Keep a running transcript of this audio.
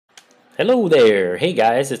Hello there. Hey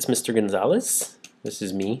guys, it's Mr. Gonzalez. This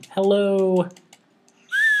is me. Hello.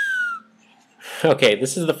 Okay,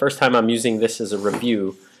 this is the first time I'm using this as a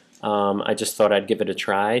review. I just thought I'd give it a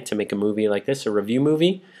try to make a movie like this, a review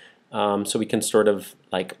movie, so we can sort of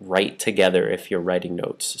like write together if you're writing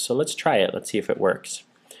notes. So let's try it. Let's see if it works.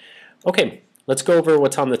 Okay, let's go over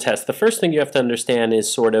what's on the test. The first thing you have to understand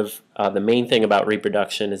is sort of the main thing about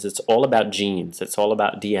reproduction is it's all about genes. It's all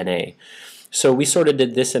about DNA. So we sort of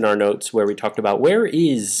did this in our notes where we talked about where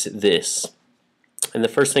is this? And the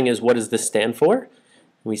first thing is, what does this stand for?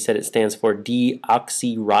 We said it stands for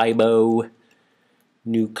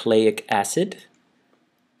deoxyribonucleic acid.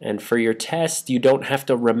 And for your test, you don't have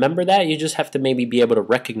to remember that. You just have to maybe be able to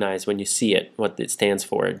recognize when you see it what it stands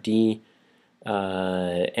for. DNA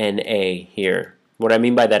here. What I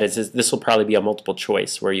mean by that is this will probably be a multiple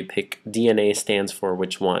choice where you pick DNA stands for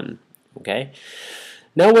which one. Okay?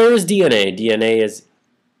 Now, where is DNA? DNA is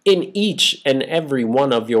in each and every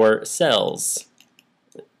one of your cells.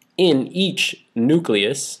 In each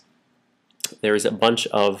nucleus, there is a bunch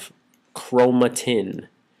of chromatin.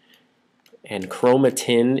 And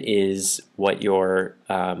chromatin is what your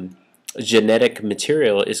genetic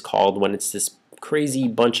material is called when it's this crazy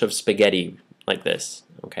bunch of spaghetti like this.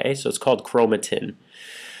 Okay, so it's called chromatin.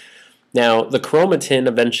 Now, the chromatin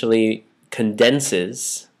eventually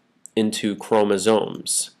condenses into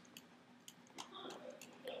chromosomes.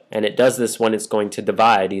 And it does this when it's going to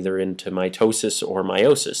divide either into mitosis or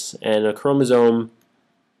meiosis. And a chromosome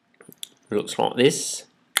looks like this.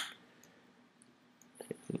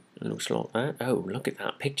 It looks like that. Oh, look at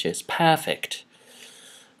that picture. It's perfect.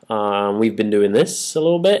 We've been doing this a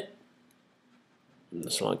little bit.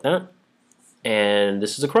 Just like that. And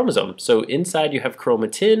this is a chromosome. So inside you have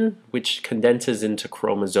chromatin, which condenses into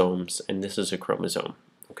chromosomes. And this is a chromosome.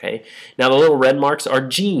 Okay. Now the little red marks are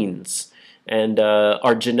genes, and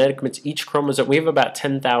our genetic each chromosome. We have about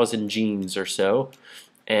 10,000 genes or so,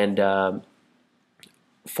 and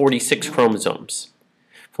 46 chromosomes.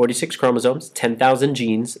 46 chromosomes, 10,000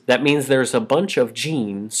 genes. That means there's a bunch of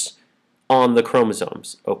genes on the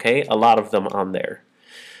chromosomes. Okay, a lot of them on there.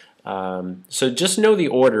 So just know the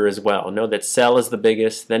order as well. Know that cell is the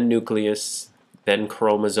biggest, then nucleus, then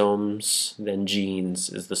chromosomes, then genes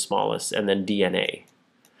is the smallest, and then DNA.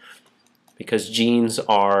 Because genes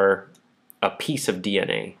are a piece of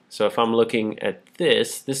DNA. So if I'm looking at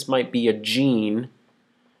this might be a gene,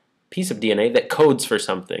 piece of DNA that codes for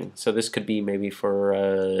something. So this could be maybe for,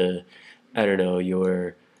 I don't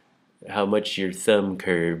know, how much your thumb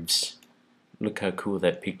curves. Look how cool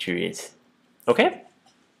that picture is. Okay?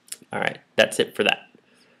 All right, that's it for that.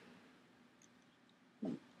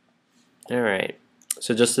 All right.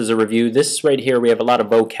 So just as a review, this right here, we have a lot of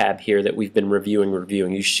vocab here that we've been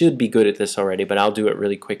reviewing. You should be good at this already, but I'll do it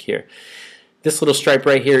really quick here. This little stripe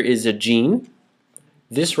right here is a gene.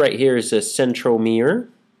 This right here is a centromere.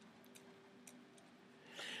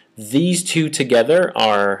 These two together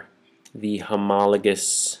are the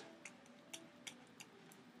homologous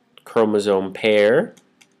chromosome pair.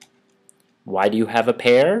 Why do you have a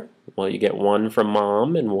pair? Well, you get one from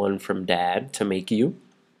mom and one from dad to make you.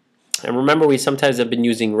 And remember, we sometimes have been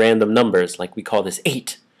using random numbers, like we call this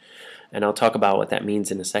 8. And I'll talk about what that means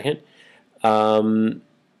in a second.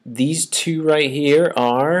 These two right here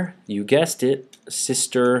are, you guessed it,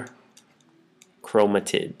 sister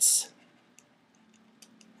chromatids.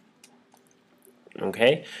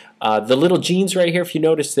 Okay? The little genes right here, if you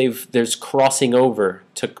notice, there's crossing over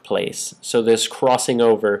took place. So there's crossing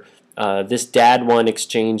over. This dad one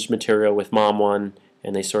exchanged material with mom one,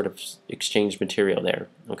 and they sort of exchange material there.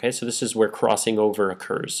 Okay, so this is where crossing over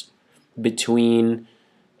occurs between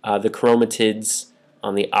the chromatids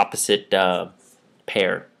on the opposite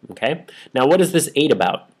pair. Okay, now what is this 8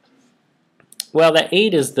 about? Well, that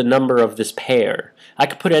 8 is the number of this pair. I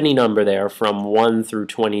could put any number there from 1 through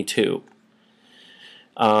 22.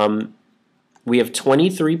 We have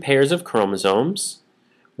 23 pairs of chromosomes,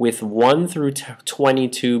 with 1 through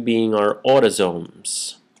 22 being our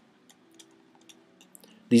autosomes.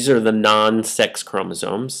 These are the non-sex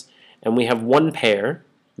chromosomes, and we have one pair,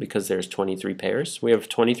 because there's 23 pairs, we have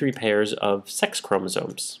 23 pairs of sex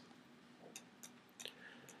chromosomes.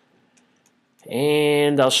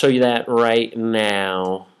 And I'll show you that right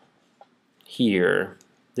now here.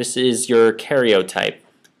 This is your karyotype.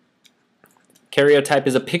 Karyotype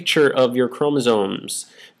is a picture of your chromosomes.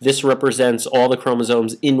 This represents all the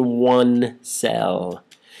chromosomes in one cell.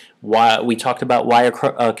 We talked about why a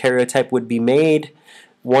karyotype would be made.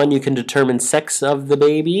 One, you can determine sex of the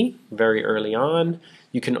baby very early on.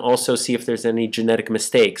 You can also see if there's any genetic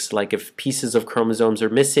mistakes, like if pieces of chromosomes are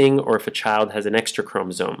missing or if a child has an extra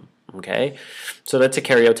chromosome. Okay, so that's a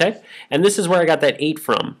karyotype, and this is where I got that 8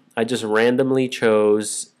 from. I just randomly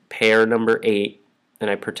chose pair number 8, and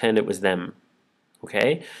I pretend it was them.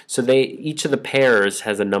 Okay, so each of the pairs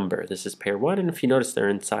has a number. This is pair 1, and if you notice, they're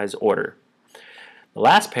in size order. The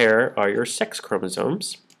last pair are your sex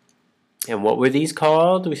chromosomes, and what were these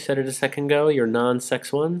called? We said it a second ago. Your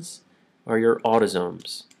non-sex ones are your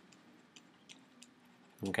autosomes.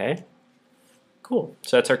 Okay, cool.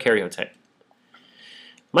 So that's our karyotype.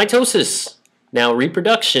 Mitosis. Now,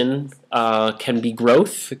 reproduction can be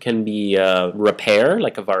growth, can be repair,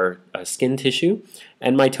 like of our skin tissue.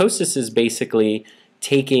 And mitosis is basically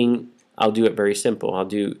taking, I'll do it very simple.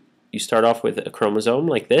 You start off with a chromosome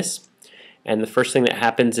like this, and the first thing that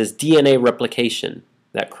happens is DNA replication.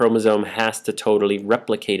 That chromosome has to totally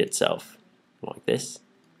replicate itself, like this.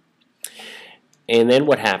 And then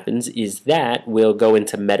what happens is that will go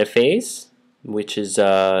into metaphase, which is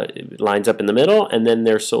lines up in the middle, and then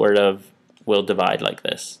they're sort of will divide like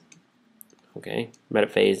this. Okay,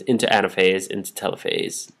 metaphase into anaphase into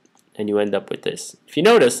telophase, and you end up with this. If you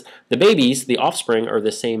notice, the babies, the offspring, are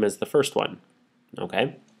the same as the first one.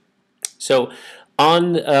 Okay, so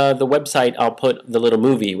on the website, I'll put the little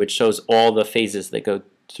movie which shows all the phases that go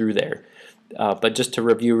through there. But just to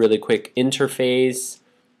review really quick, interphase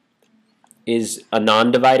is a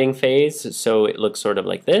non-dividing phase, so it looks sort of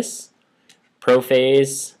like this.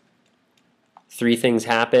 Prophase, 3 things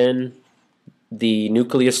happen. The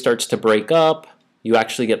nucleus starts to break up. You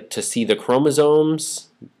actually get to see the chromosomes.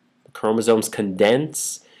 The chromosomes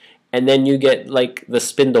condense. And then you get like the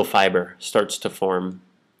spindle fiber starts to form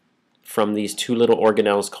from these 2 little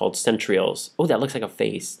organelles called centrioles. Oh, that looks like a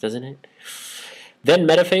face, doesn't it? Then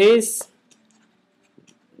metaphase.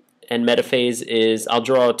 And metaphase is, I'll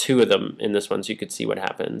draw 2 of them in this one so you could see what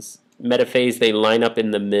happens. Metaphase, they line up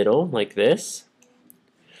in the middle like this.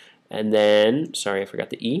 And then, sorry, I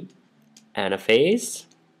forgot the E. Anaphase.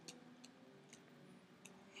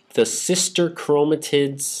 The sister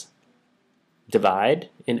chromatids divide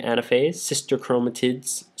in anaphase. Sister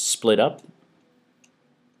chromatids split up.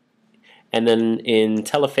 And then in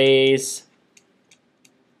telophase,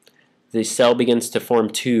 the cell begins to form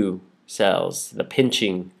 2 cells. The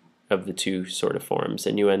pinching of the 2 sort of forms,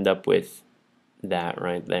 and you end up with that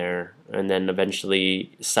right there. And then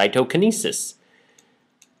eventually cytokinesis.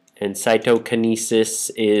 And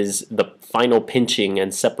cytokinesis is the final pinching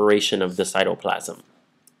and separation of the cytoplasm.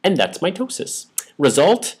 And that's mitosis.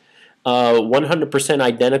 Result, 100%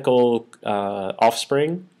 identical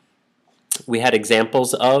offspring. We had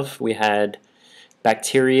examples of, we had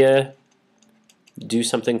bacteria do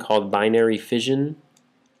something called binary fission.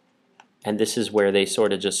 And this is where they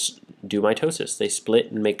sort of just do mitosis. They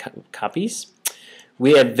split and make copies.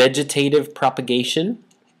 We have vegetative propagation.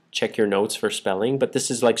 Check your notes for spelling. But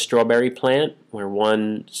this is like strawberry plant, where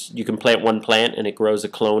you can plant one plant and it grows a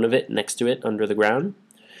clone of it next to it under the ground.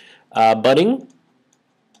 Budding.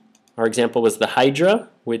 Our example was the hydra,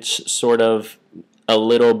 which sort of a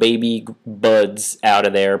little baby buds out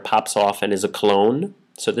of there, pops off, and is a clone.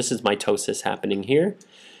 So this is mitosis happening here.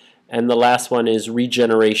 And the last one is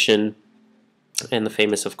regeneration. And the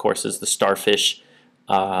famous, of course, is the starfish,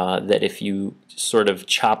 that if you sort of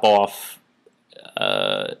chop off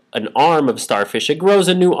an arm of starfish, it grows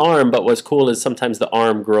a new arm, but what's cool is sometimes the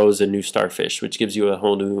arm grows a new starfish, which gives you a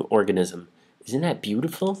whole new organism. Isn't that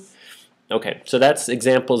beautiful? Okay, so that's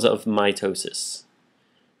examples of mitosis,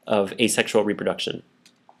 of asexual reproduction.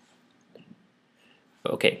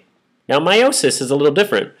 Okay, now meiosis is a little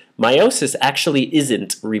different. Meiosis actually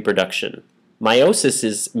isn't reproduction. Meiosis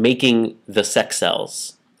is making the sex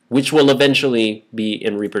cells, which will eventually be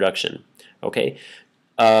in reproduction. Okay.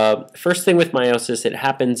 First thing with meiosis, it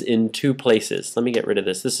happens in 2 places. Let me get rid of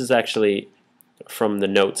this. This is actually from the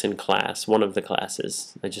notes in class, one of the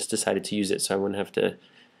classes. I just decided to use it so I wouldn't have to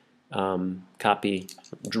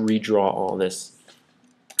redraw all this.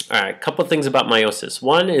 All right, a couple things about meiosis.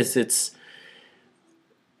 One is it's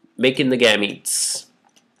making the gametes.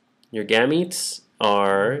 Your gametes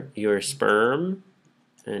are your sperm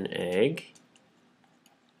and egg.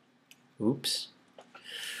 Oops.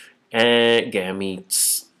 And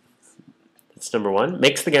gametes. That's number 1.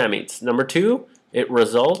 Makes the gametes. Number 2, it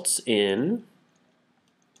results in,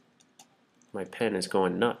 my pen is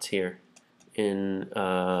going nuts here, in,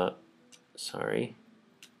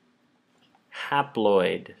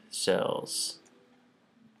 haploid cells.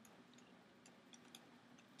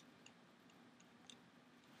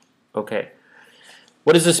 Okay.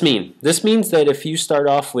 What does this mean? This means that if you start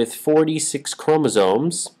off with 46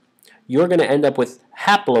 chromosomes, you're going to end up with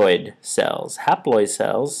haploid cells. Haploid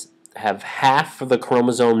cells have half of the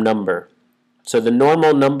chromosome number. So the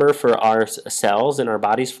normal number for our cells in our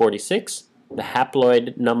body is 46. The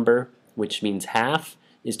haploid number, which means half,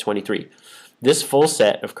 is 23. This full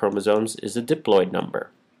set of chromosomes is a diploid number.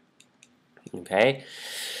 Okay?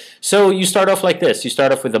 So you start off like this. You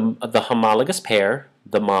start off with the homologous pair,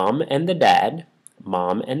 the mom and the dad.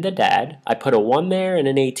 Mom and the dad. I put a 1 there and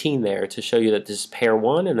an 18 there to show you that this is pair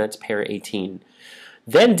 1 and that's pair 18.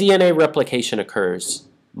 Then DNA replication occurs.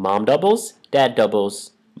 Mom doubles, dad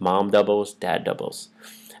doubles, mom doubles, dad doubles.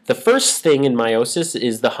 The first thing in meiosis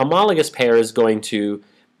is the homologous pair is going to,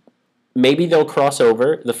 maybe they'll cross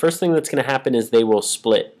over. The first thing that's going to happen is they will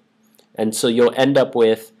split. And so you'll end up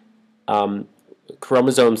with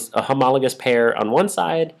chromosomes, a homologous pair on one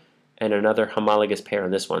side and another homologous pair on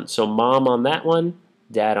this one. So mom on that one,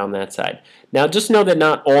 dad on that side. Now just know that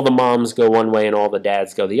not all the moms go one way and all the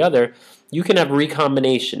dads go the other. You can have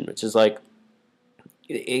recombination, which is like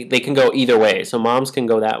they can go either way. So moms can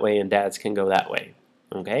go that way and dads can go that way.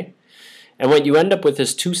 Okay? And what you end up with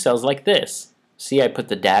is two cells like this. See, I put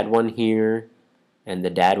the dad one here and the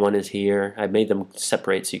dad one is here. I made them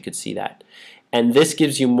separate so you could see that. And this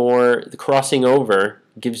gives you more, the crossing over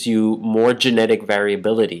gives you more genetic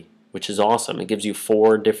variability, which is awesome. It gives you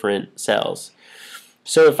 4 different cells.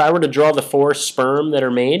 So if I were to draw the 4 sperm that are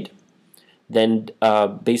made, then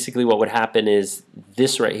basically what would happen is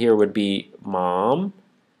this right here would be mom.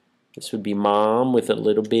 This would be mom with a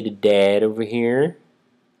little bit of dad over here.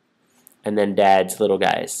 And then dad's little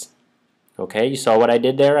guys. Okay, you saw what I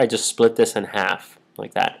did there? I just split this in half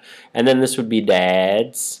like that. And then this would be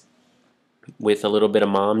dad's with a little bit of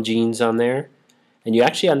mom genes on there. And you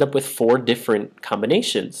actually end up with 4 different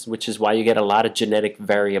combinations, which is why you get a lot of genetic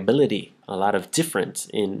variability, a lot of difference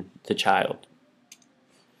in the child.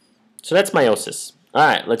 So that's meiosis. All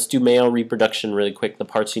right, let's do male reproduction really quick, the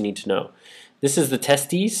parts you need to know. This is the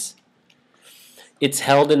testes. It's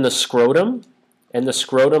held in the scrotum, and the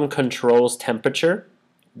scrotum controls temperature.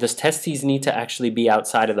 The testes need to actually be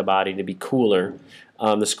outside of the body to be cooler.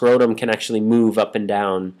 The scrotum can actually move up and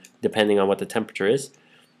down depending on what the temperature is.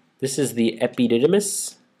 This is the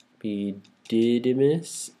epididymis,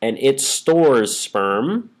 and it stores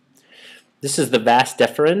sperm. This is the vas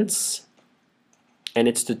deferens, and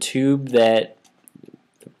it's the tube that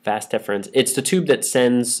it's the tube that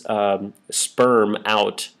sends sperm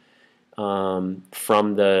out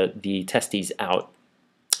from the testes out.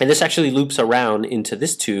 And this actually loops around into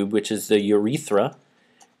this tube, which is the urethra.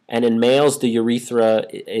 And in males, the urethra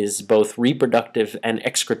is both reproductive and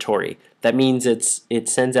excretory. That means it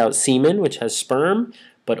sends out semen, which has sperm,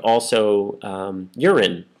 but also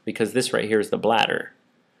urine, because this right here is the bladder.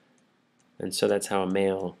 And so that's how a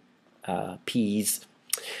male pees.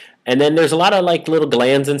 And then there's a lot of like little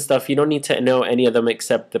glands and stuff. You don't need to know any of them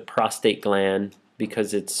except the prostate gland,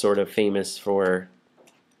 because it's sort of famous for,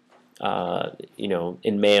 you know,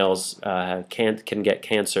 in males can get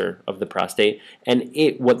cancer of the prostate. And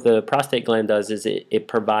what the prostate gland does is it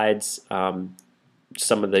provides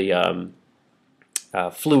some of the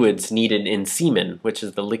fluids needed in semen, which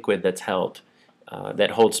is the liquid that's held,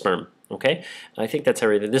 that holds sperm. Okay, I think that's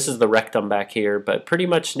everything. This is the rectum back here, but pretty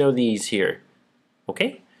much know these here.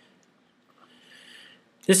 Okay.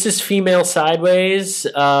 This is female sideways.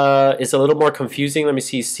 It's a little more confusing. Let me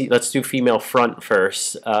see. Let's do female front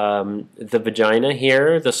first. The vagina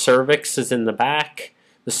here. The cervix is in the back.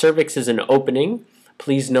 The cervix is an opening.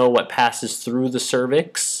 Please know what passes through the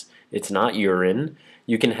cervix. It's not urine.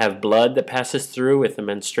 You can have blood that passes through with the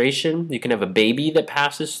menstruation. You can have a baby that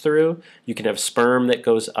passes through. You can have sperm that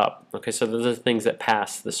goes up. Okay, so those are the things that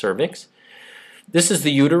pass the cervix. This is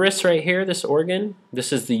the uterus right here, this organ.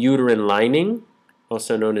 This is the uterine lining,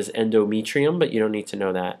 also known as endometrium, but you don't need to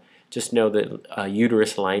know that. Just know the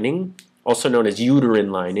uterus lining, also known as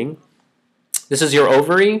uterine lining. This is your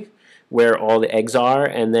ovary, where all the eggs are,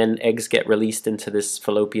 and then eggs get released into this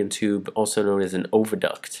fallopian tube, also known as an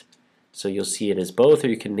oviduct. So you'll see it as both, or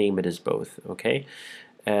you can name it as both, okay?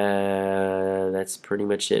 That's pretty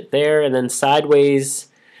much it there. And then sideways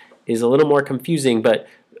is a little more confusing, but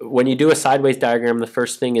when you do a sideways diagram, the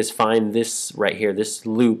first thing is find this right here, this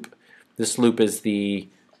loop. This loop is the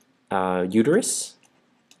uterus.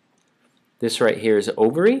 This right here is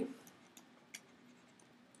ovary.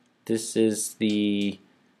 This is the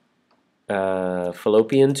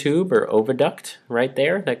fallopian tube or oviduct right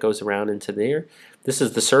there that goes around into there. This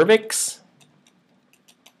is the cervix.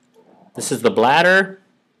 This is the bladder.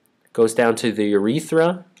 Goes down to the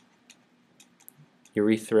urethra.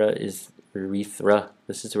 Urethra is urethra.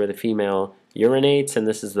 This is where the female urinates, and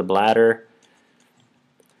this is the bladder.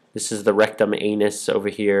 This is the rectum, anus over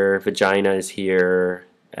here. Vagina is here,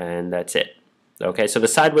 and that's it. Okay, so the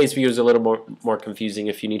sideways view is a little more confusing.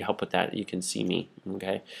 If you need help with that, you can see me.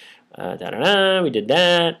 Okay, we did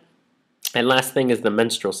that. And last thing is the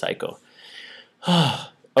menstrual cycle.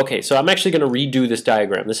 Okay, so I'm actually going to redo this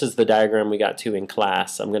diagram. This is the diagram we got to in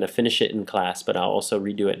class. I'm going to finish it in class, but I'll also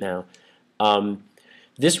redo it now.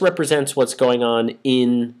 This represents what's going on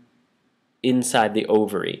inside the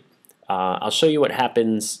ovary. I'll show you what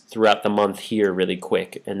happens throughout the month here really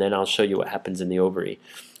quick, and then I'll show you what happens in the ovary.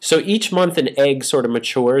 So each month an egg sort of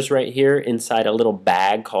matures right here inside a little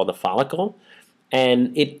bag called a follicle,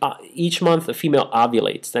 and each month a female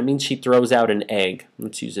ovulates. That means she throws out an egg.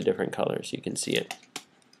 Let's use a different color so you can see it.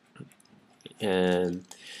 And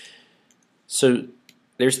so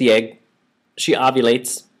there's the egg. She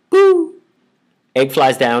ovulates. Woo! Egg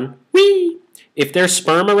flies down. Whee! If there's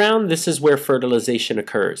sperm around, this is where fertilization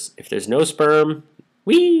occurs. If there's no sperm,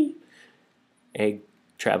 whee! Egg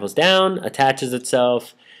travels down, attaches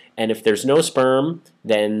itself, and if there's no sperm,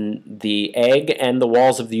 then the egg and the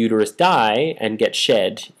walls of the uterus die and get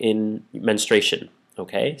shed in menstruation.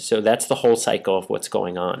 Okay, so that's the whole cycle of what's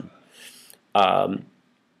going on.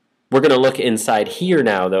 We're going to look inside here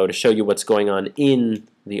now, though, to show you what's going on in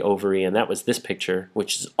the ovary, and that was this picture,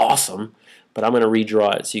 which is awesome, but I'm going to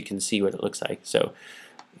redraw it so you can see what it looks like. So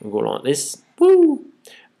I'm going on this. Woo!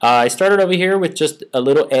 I started over here with just a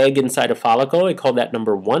little egg inside a follicle. I called that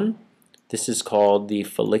number 1. This is called the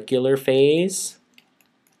follicular phase.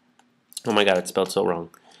 Oh my god, it's spelled so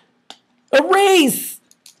wrong. Erase!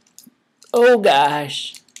 Oh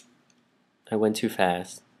gosh. I went too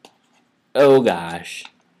fast. Oh gosh.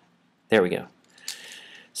 There we go.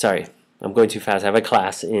 Sorry, I'm going too fast. I have a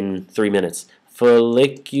class in 3 minutes.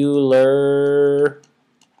 Follicular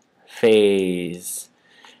phase.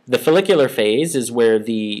 The follicular phase is where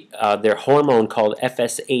their hormone called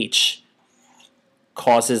FSH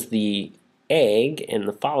causes the egg in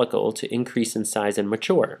the follicle to increase in size and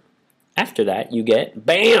mature. After that, you get,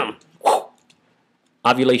 bam, whoo,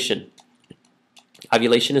 ovulation.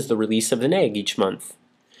 Ovulation is the release of an egg each month.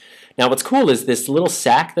 Now what's cool is this little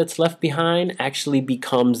sac that's left behind actually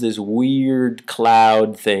becomes this weird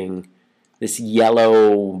cloud thing, this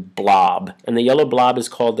yellow blob. And the yellow blob is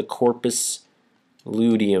called the corpus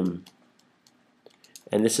luteum.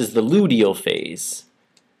 And this is the luteal phase.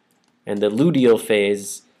 And the luteal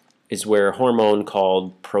phase is where a hormone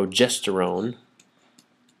called progesterone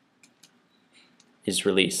is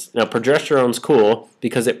released. Now progesterone's cool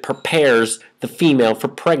because it prepares the female for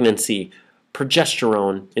pregnancy.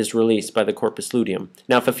 Progesterone is released by the corpus luteum.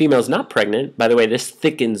 Now if a female is not pregnant, by the way, this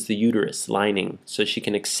thickens the uterus lining so she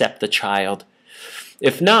can accept the child.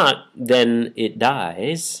 If not, then it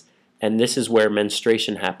dies, and this is where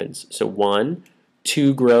menstruation happens. So 1,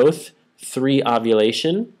 2 growth, 3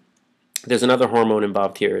 ovulation. There's another hormone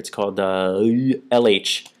involved here. It's called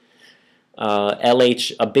LH.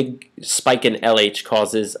 LH, a big spike in LH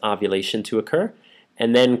causes ovulation to occur.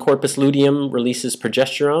 And then corpus luteum releases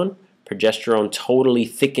progesterone. Progesterone totally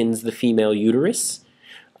thickens the female uterus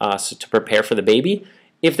so to prepare for the baby.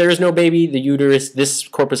 If there is no baby, the uterus, this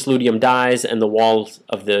corpus luteum dies and the walls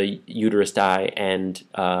of the uterus die and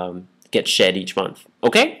get shed each month.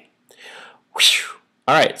 Okay? Whew.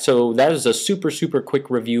 All right, so that is a super quick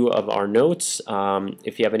review of our notes.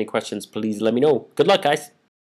 If you have any questions, please let me know. Good luck, guys.